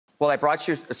Well, I brought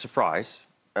you a surprise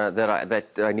that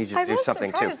I need you to do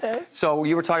something too. So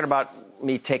you were talking about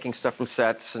me taking stuff from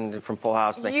sets and from Full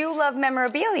House. You love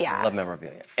memorabilia. I love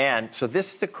memorabilia. And so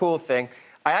this is the cool thing.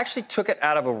 I actually took it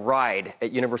out of a ride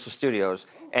at Universal Studios,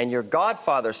 and your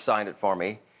godfather signed it for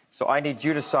me. So I need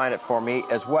you to sign it for me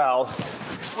as well.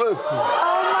 Oh,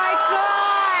 my God!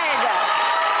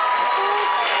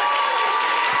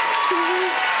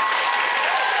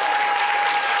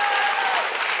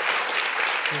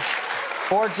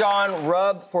 For John,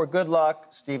 rub for good luck,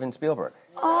 Steven Spielberg.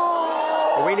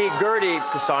 Oh. We need Gertie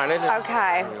to sign it.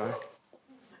 Okay.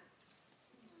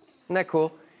 Isn't that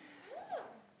cool?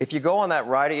 If you go on that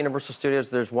ride at Universal Studios,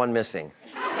 there's one missing.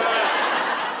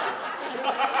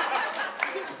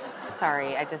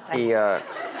 Sorry, I'm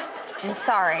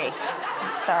sorry.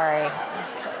 I'm sorry.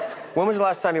 When was the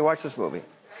last time you watched this movie?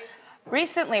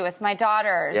 Recently with my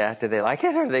daughters. Yeah, did they like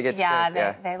it or did they get scared?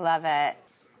 Yeah, they love it.